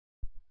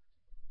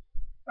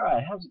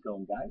Alright, how's it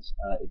going, guys?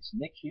 It's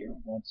Nick here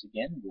once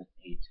again with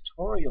a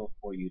tutorial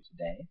for you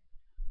today.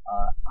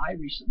 I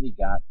recently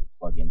got the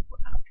plugin for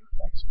After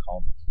Effects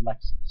called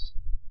Plexus.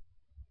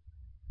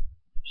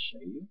 I'll show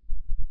you.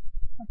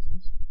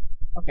 Plexus.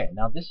 Okay,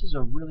 now this is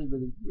a really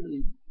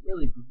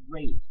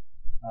great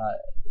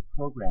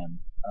program,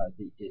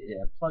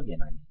 plugin,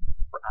 I mean,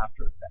 for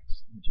After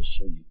Effects. Let me just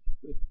show you a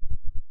quick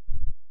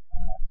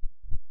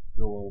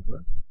go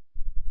over.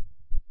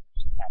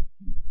 Just add a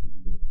few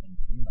little things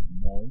here like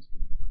noise,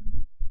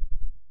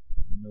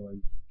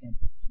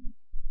 entity.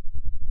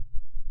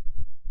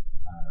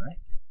 Alright.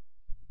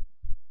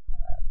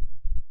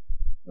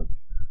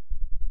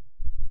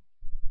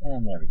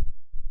 And there we go.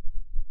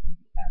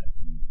 Maybe add a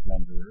few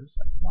renderers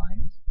like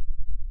lines.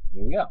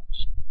 There we go.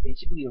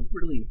 Basically a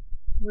really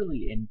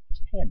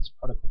intense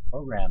particle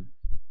program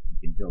you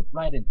can build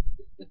right in.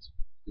 You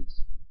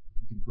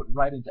can put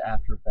right into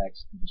After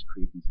Effects and just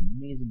create these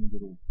amazing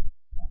little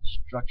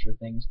structure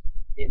things.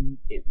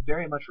 It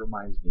very much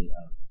reminds me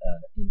of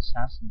in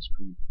Assassin's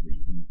Creed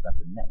 3 when you've got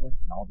the network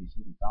and all these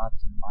little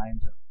dots and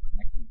lines are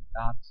connecting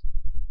dots,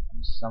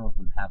 and some of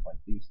them have like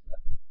these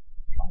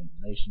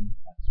triangulation.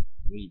 That's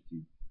way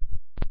too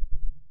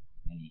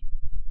many.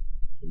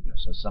 There we go.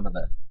 So some of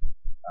the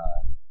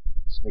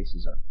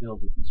spaces are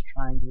filled with these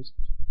triangles.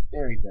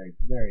 Very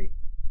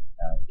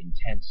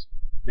intense,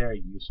 very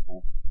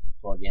useful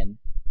plugin.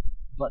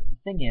 But the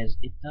thing is,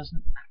 it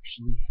doesn't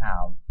actually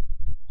have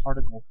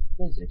particle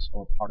physics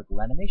or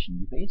particle animation.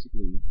 You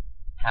basically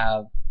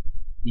have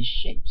these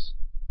shapes.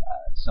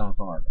 Some of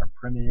them are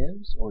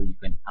primitives, or you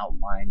can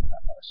outline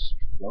a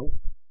stroke,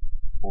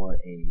 or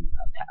a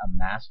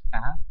mask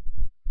path,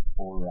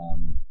 or I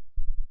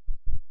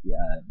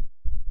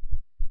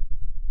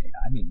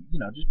mean,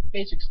 just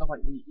basic stuff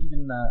like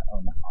even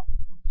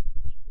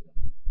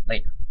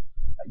later.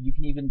 You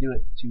can even do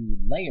it to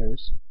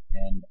layers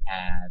and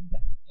add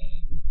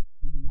a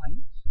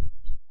light.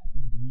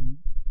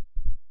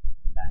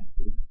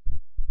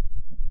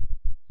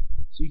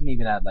 So you can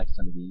even add like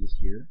some of these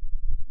here.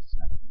 This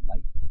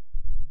light,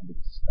 and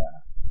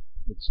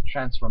its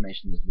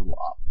transformation is a little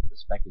off, but the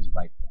spec is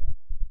right there,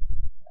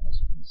 as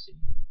you can see.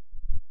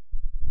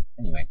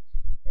 Anyway,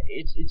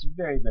 it's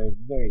very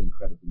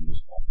incredibly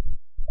useful.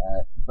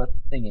 But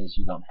the thing is,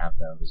 you don't have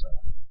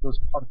those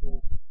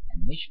particle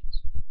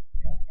animations,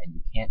 and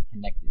you can't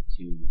connect it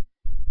to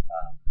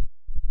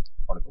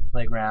Particle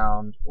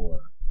Playground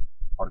or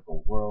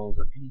Particle World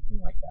or anything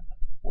like that,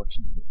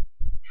 unfortunately.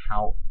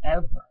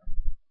 However,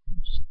 let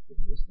me just put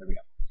this. There we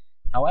go.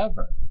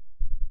 However,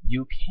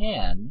 you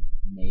can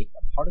make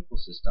a particle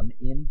system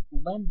in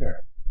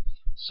Blender.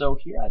 So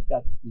here I've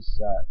got this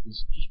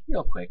just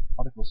real quick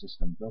particle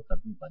system built up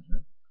in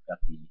Blender. I've got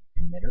the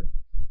emitter.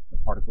 The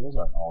particles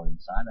are all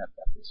inside. I've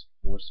got this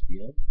force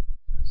field.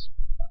 This,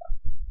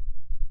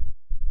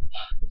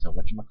 it's a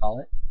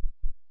whatchamacallit.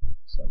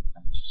 So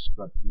kind of just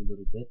scrub through a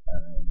little bit.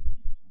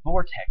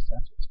 Vortex,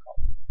 that's what it's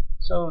called.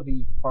 So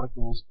the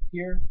particles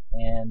appear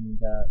and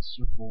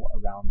circle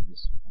around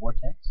this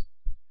vortex.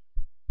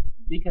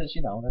 Because,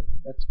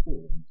 that's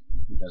cool.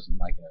 Who doesn't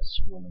like a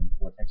swirling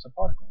vortex of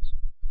particles?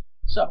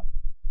 So,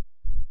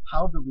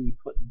 how do we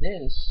put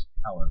this,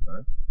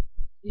 however,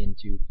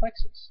 into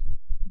Plexus?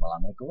 Well,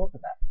 I'm going to go over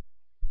that.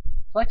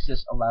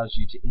 Plexus allows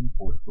you to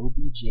import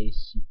OBJ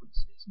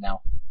sequences.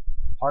 Now,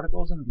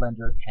 particles in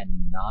Blender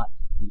cannot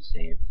be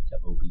saved to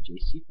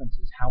OBJ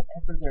sequences.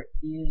 However, there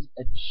is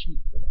a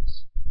cheat for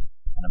this,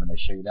 and I'm going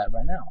to show you that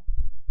right now.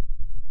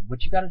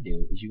 What you got to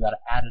do is you got to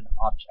add an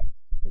object,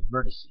 a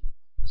vertice,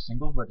 a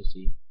single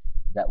vertice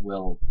that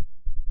will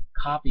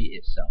copy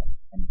itself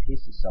and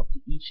paste itself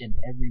to each and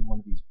every one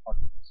of these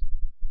particles,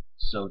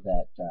 so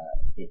that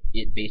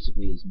it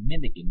basically is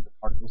mimicking the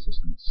particle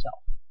system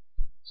itself.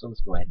 So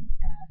let's go ahead and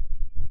add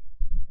a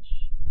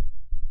mesh.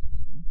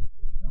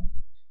 There we go.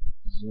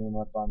 Zoom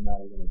up on that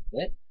a little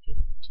bit. Hit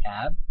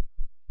Tab.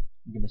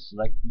 I'm going to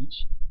select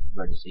each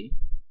vertice.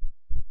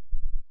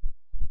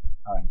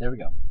 Alright, there we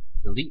go.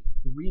 Delete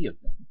 3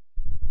 of them.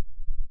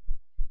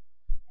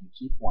 And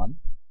keep 1.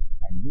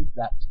 And move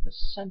that to the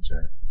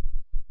center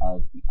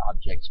of the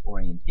object's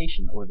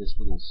orientation, or this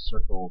little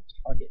circle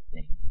target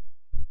thing.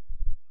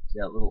 See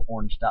that little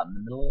orange dot in the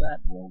middle of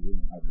that? Well, we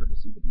want our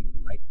vertice to be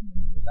right in the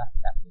middle of that.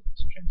 That way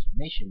its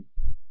transformation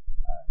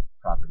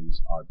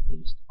properties are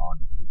based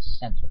on the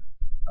center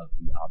of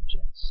the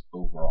object's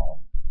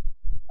overall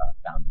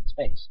bounded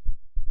space.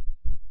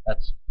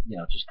 That's,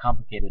 just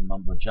complicated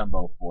mumbo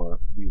jumbo for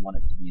we want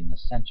it to be in the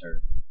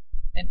center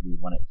and we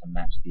want it to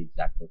match the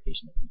exact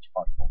location of each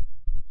particle.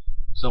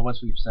 So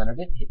once we've centered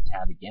it, hit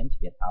Tab again to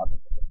get out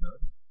of edit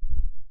mode.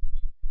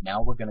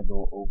 Now we're going to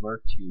go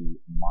over to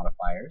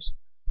modifiers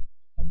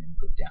and then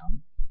go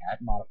down,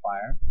 add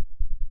modifier,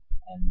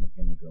 and we're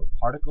going to go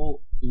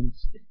particle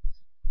instance.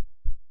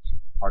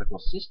 Particle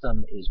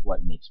system is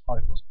what makes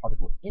particles.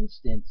 Particle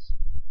instance,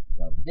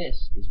 well,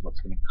 this is what's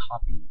going to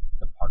copy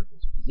the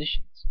particle's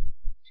positions.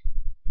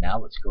 Now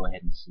let's go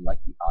ahead and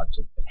select the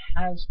object that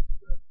has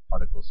the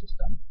particle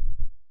system,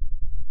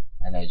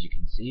 And as you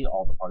can see,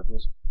 all the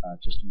particles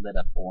just lit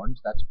up orange.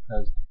 That's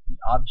because the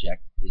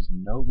object is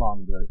no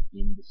longer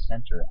in the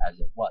center as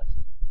it was.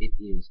 It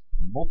is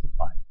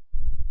multiplied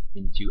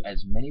into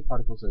as many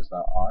particles as there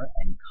are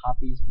and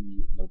copies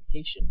the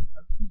location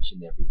of each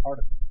and every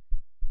particle.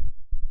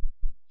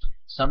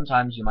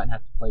 Sometimes you might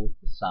have to play with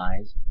the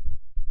size,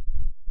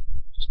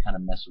 just kind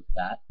of mess with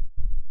that,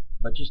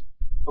 but just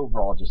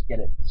overall just get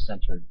it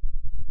centered,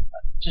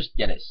 just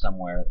get it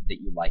somewhere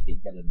that you like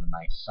it, get it in a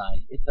nice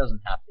size. It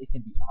doesn't have to, it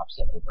can be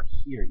offset over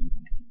here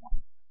even if you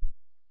want,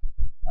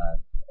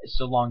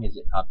 so long as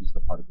it copies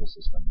the particle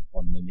system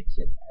or mimics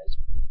it as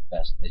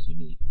best as you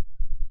need.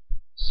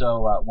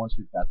 So once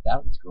we've got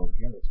that, let's go over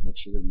here. Let's make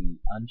sure that we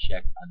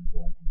uncheck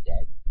unborn and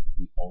dead.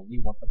 We only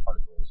want the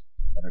particles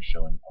that are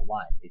showing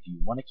alive. If you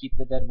want to keep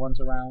the dead ones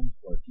around,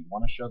 or if you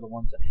want to show the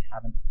ones that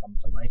haven't come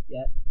to life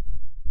yet,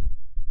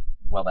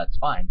 well, that's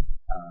fine.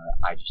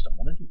 I just don't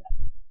want to do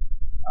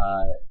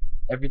that.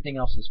 Everything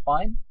else is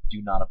fine.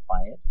 Do not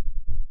apply it.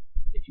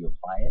 If you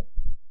apply it,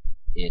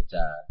 it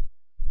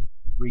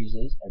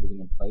freezes everything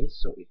in place.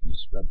 So if you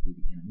scrub through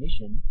the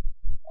animation,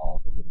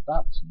 all the little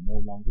dots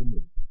no longer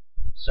move.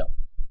 So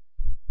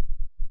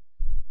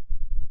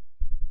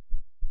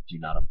do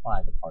not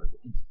apply the particle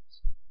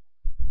instance.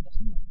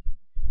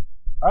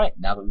 Alright,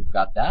 now that we've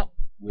got that,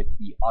 with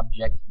the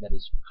object that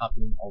is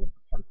copying all of the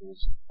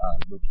particles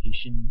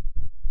location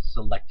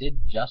selected,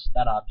 just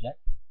that object,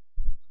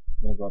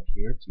 I'm going to go up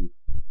here to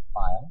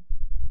File,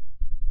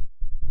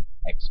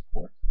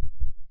 Export,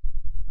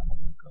 and we're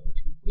going to go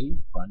to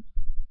Wavefront,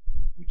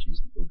 which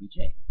is the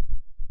OBJ.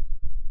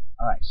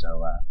 Alright,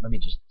 so let me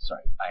just,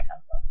 sorry, I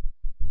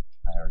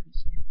already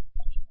saved a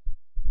bunch of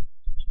them.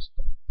 Just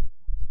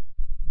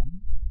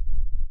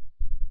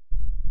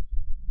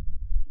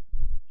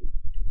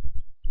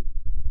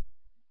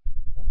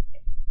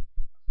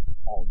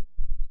all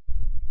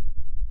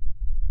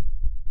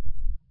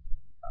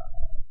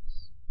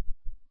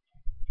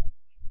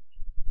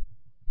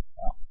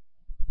well,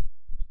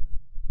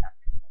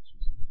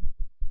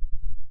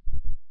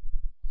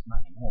 it's not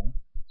anymore.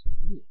 So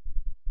weird.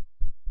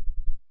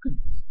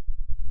 Goodness.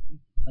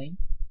 Plane.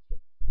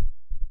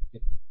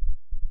 Skip.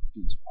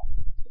 Do this wrong.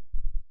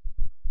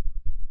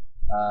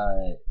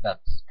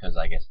 That's because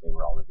I guess they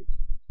were already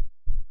deleted.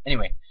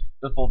 Anyway,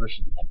 the folder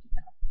should be empty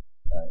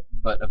now.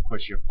 But of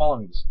course you're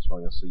following this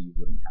tutorial so you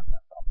wouldn't have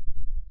that problem.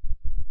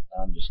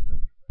 I'm just going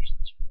to refresh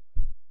this real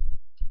quick.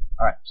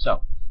 Alright,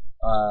 so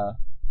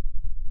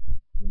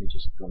let me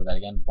just go over that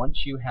again.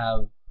 Once you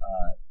have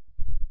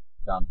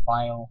gone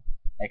File,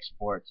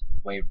 Export,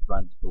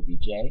 Wavefront,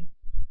 OBJ,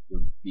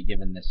 you'll be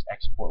given this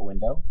export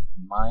window.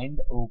 Mind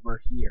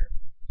over here.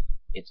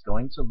 It's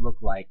going to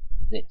look like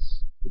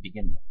this to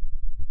begin with.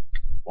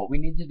 What we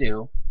need to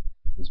do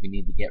is we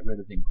need to get rid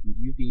of include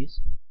UVs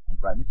and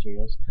bright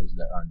materials because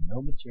there are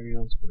no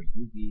materials or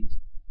UVs.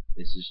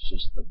 This is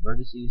just the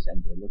vertices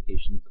and their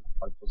locations of the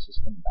particle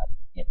system. That's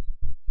it.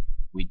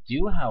 We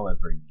do,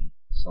 however, need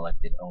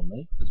selected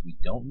only because we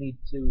don't need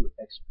to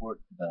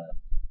export the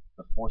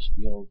force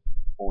field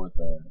or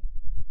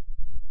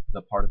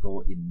the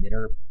particle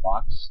emitter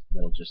box.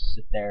 They'll just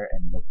sit there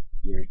and look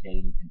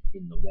irritating and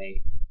in the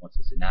way once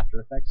it's in After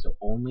Effects. So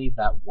only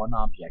that one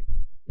object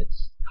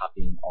that's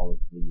copying all of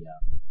the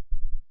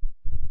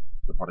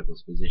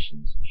particle's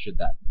positions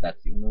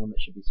that's the only one that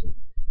should be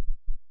selected.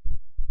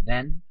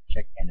 Then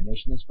check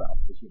animation as well,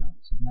 because you know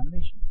this is an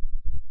animation.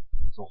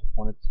 It's the whole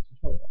point of this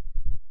tutorial.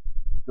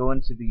 Go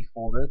into the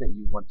folder that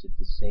you wanted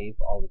to save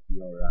all of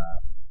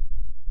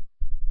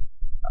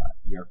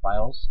your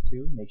files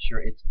to. Make sure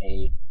it's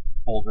a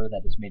folder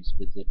that is made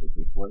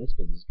specifically for this,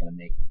 because it's going to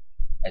make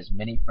as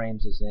many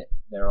frames as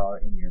there are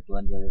in your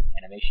Blender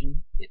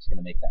animation. It's going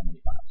to make that many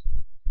files.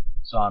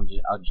 So I'm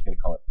just going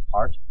to call it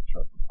part,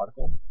 short for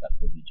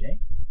particle.obj.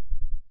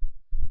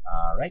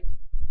 Alright,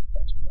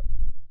 export.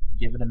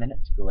 Give it a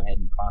minute to go ahead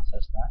and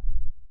process that.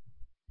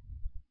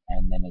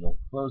 And then it'll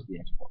close the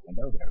export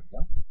window. There we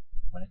go.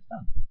 When it's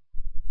done.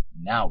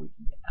 Now we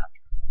can get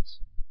After Effects.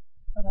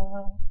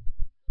 Ta-da!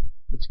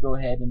 Let's go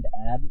ahead and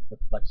add the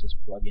Plexus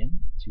plugin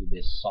to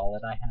this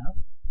solid I have.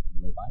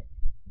 Robot,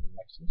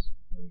 Plexus.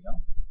 There we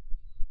go.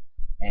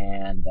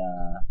 And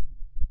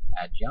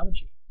add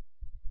geometry.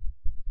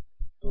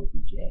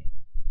 OBJ.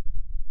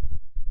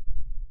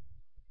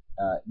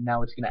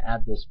 Now it's going to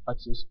add this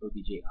Plexus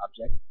OBJ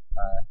object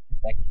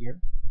effect here,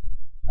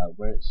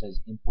 where it says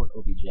import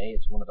OBJ.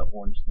 It's one of the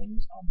orange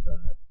things on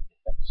the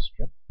effect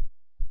strip.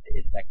 The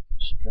effect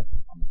strip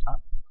on the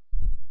top.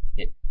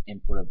 Hit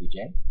import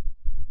OBJ.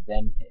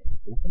 Then hit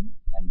open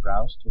and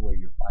browse to where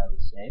your file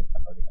is saved.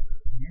 I've already got it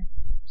open here.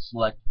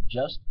 Select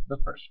just the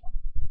first one.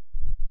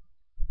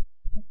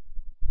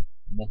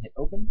 And then hit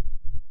open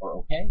or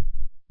OK.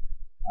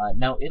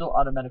 Now it'll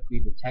automatically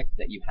detect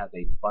that you have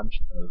a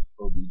bunch of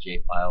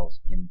OBJ files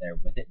in there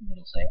with it, and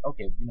it'll say,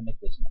 okay, we're going to make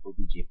this an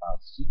OBJ file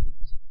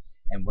sequence,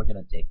 and we're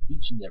going to take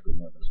each and every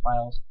one of those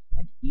files,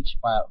 and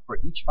for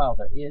each file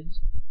there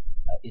is,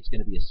 it's going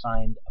to be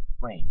assigned a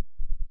frame.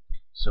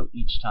 So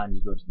each time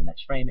you go to the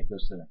next frame, it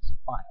goes to the next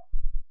file,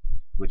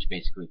 which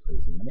basically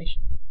plays the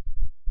animation.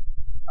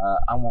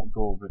 I won't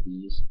go over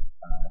these.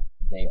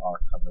 They are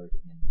covered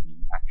in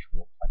the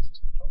actual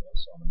Plexus tutorial,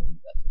 so I'm going to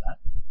leave that to that.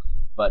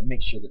 But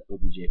make sure that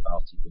OBJ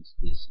file sequence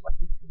is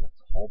selected, because that's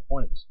the whole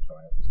point of this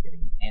tutorial, is getting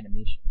an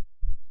animation.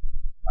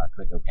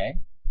 Click OK.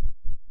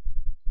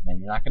 Now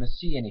you're not going to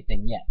see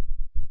anything yet.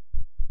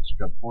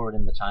 Scrub forward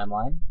in the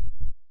timeline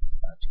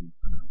to,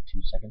 I don't know,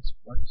 2 seconds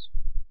works.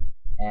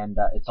 And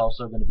it's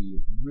also going to be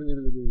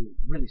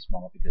really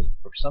small, because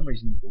for some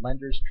reason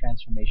Blender's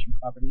transformation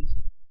properties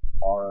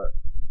are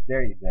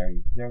very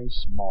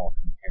small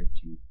compared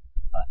to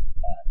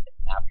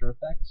After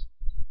Effects,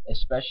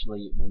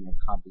 especially when your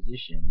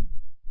composition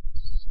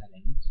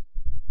settings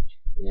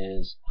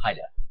is high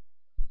def,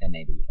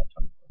 1080 at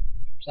 24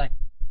 frames per second.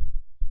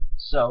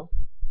 So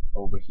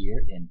over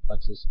here in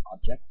Plexus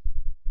Object,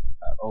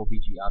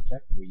 OBJ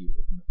Object, where you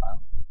open the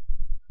file,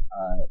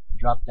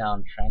 drop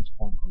down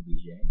Transform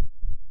OBJ.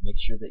 Make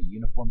sure that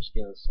Uniform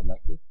Scale is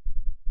selected,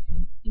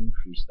 and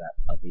increase that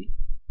puppy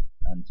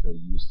until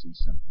you see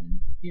something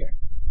here.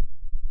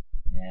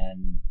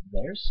 And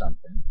there's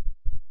something.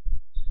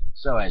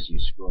 So as you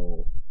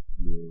scroll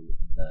through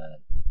the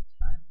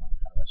timeline,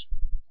 how do I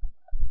scroll through the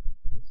timeline?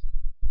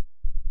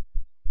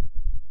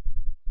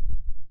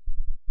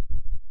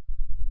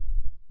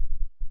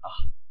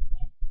 Ah, I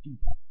can't do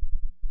that.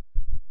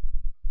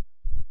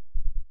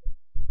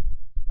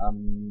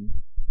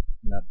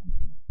 No, I'm just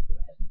gonna go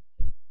ahead and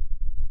hit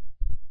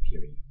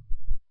period.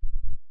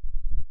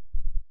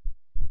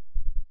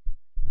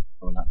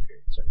 Oh, not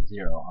period, sorry,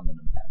 0 on the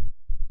numpad.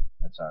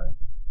 That's our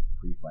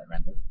pre-flight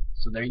render.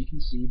 So there you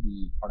can see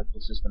the particle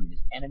system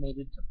is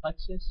animated to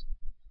Plexus,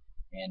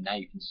 and now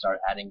you can start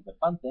adding the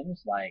fun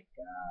things like,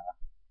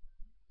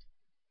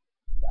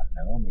 I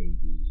don't know,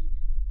 maybe,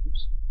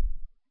 oops,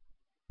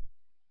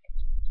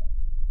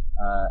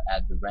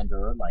 add the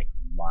renderer like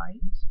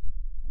lines.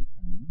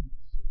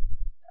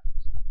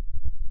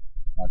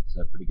 That's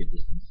a pretty good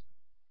distance.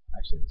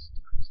 Actually, let's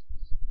decrease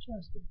this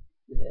just a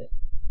bit.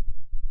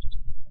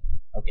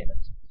 Okay,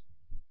 that's it.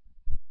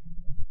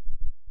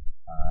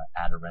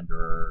 Add a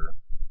renderer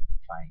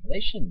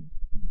triangulation.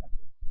 That's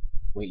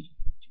way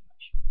too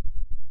much.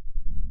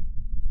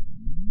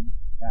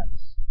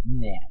 That's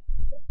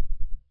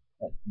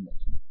that's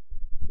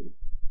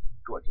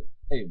gorgeous.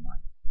 Oh my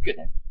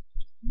goodness.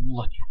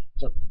 Look at it.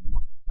 Just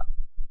look at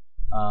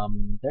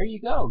it. There you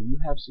go. You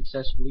have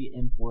successfully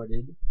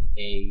imported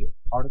a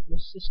particle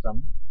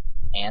system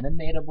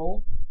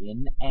animatable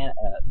in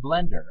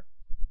Blender.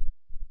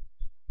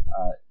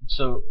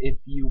 So if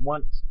you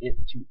want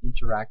it to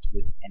interact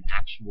with an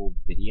actual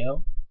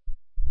video,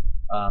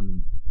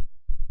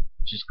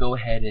 just go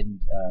ahead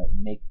and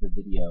make the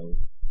video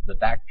the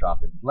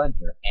backdrop in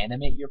Blender.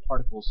 Animate your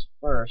particles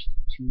first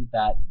to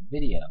that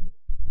video,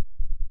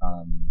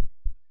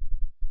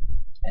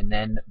 and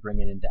then bring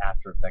it into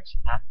After Effects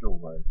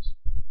afterwards,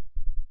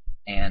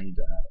 and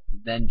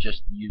then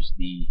just use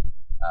the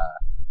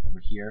over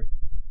here.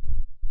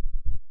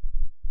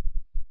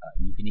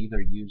 You can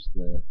either use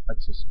the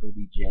Plexus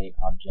OBJ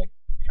object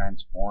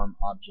transform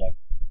object.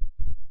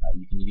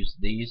 You can use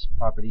these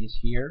properties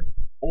here,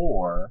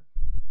 or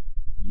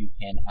you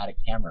can add a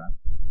camera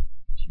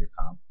to your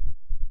comp,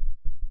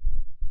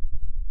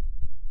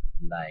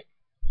 like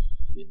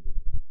 35mm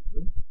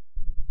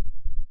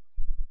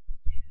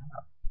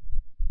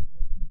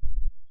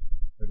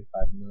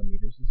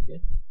is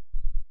good.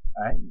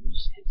 Alright, and you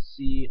just hit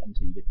C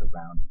until you get the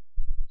round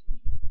T.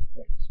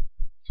 There it is.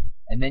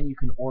 And then you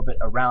can orbit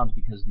around,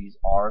 because these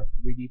are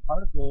 3D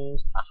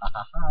particles. Ha ha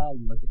ha ha,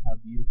 look at how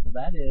beautiful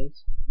that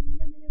is.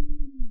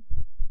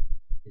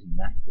 Isn't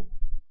that cool?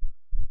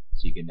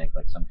 So you can make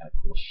like some kind of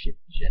cool ship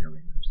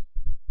generators.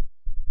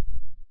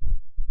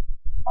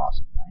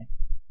 Awesome, right?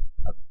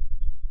 Okay.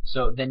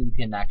 So then you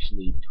can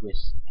actually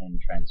twist and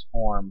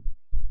transform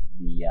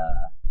the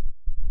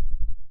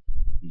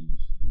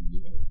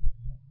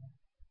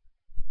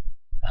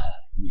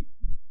you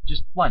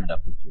just line it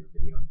up with your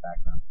video in the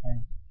background. Okay?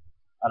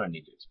 I don't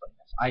need to explain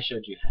this. I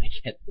showed you how to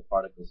get the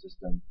particle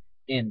system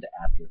into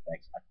After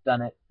Effects. I've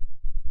done it.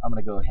 I'm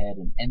going to go ahead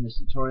and end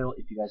this tutorial.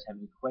 If you guys have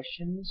any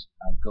questions,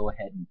 go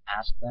ahead and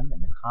ask them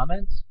in the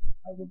comments.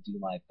 I will do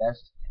my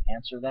best to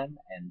answer them,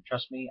 and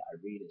trust me, I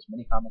read as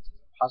many comments as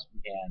I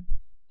possibly can.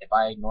 If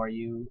I ignore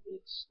you,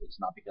 it's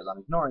not because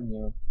I'm ignoring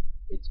you.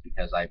 It's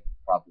because I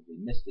probably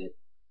missed it.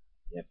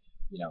 If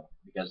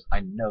because I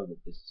know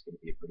that this is going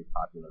to be a pretty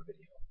popular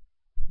video,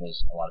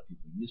 because a lot of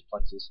people use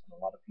Plexus and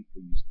a lot of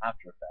people use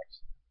After Effects,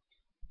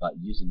 but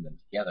using them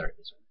together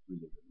is a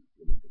really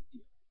big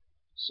deal.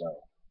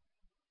 So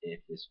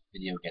if this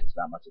video gets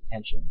that much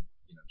attention,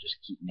 just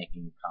keep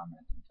making a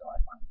comment until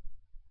I find it.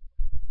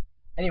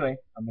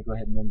 Anyway, I'm going to go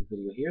ahead and end the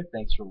video here.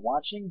 Thanks for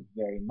watching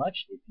very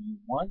much. If you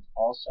want,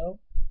 also,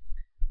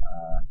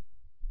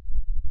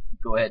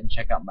 go ahead and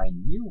check out my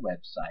new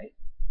website.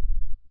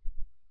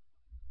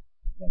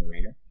 Over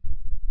here,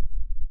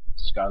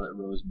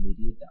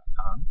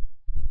 scarletrosemedia.com.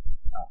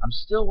 I'm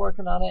still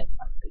working on it.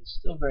 It's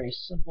still very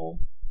simple.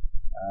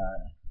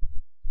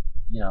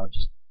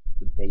 Just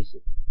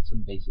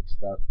some basic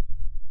stuff.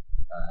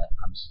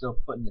 I'm still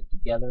putting it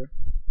together.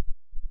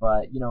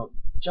 But,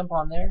 jump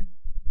on there,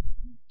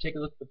 take a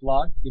look at the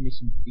blog, give me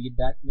some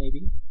feedback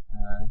maybe.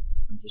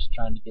 I'm just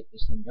trying to get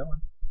this thing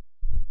going.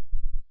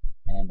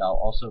 And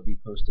I'll also be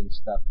posting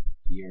stuff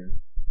here,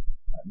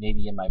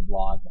 maybe in my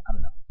blog, I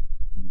don't know,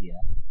 media.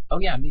 Oh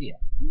yeah, media.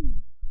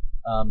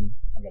 I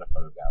got a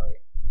photo gallery.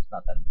 It's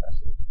not that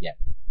impressive yet.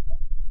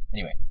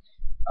 Anyway,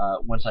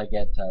 once I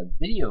get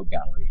video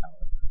gallery,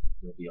 however,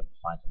 you'll be able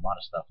to find a lot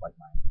of stuff like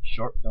my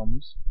short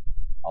films.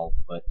 I'll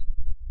put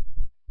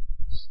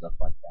stuff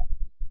like that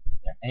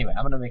there. Anyway,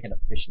 I'm going to make an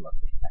official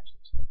update,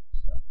 actually.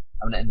 So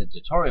I'm going to end the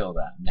tutorial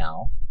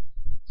now.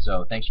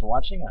 So thanks for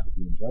watching. I hope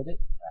you enjoyed it.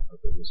 I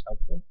hope it was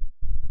helpful.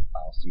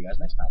 I'll see you guys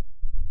next time.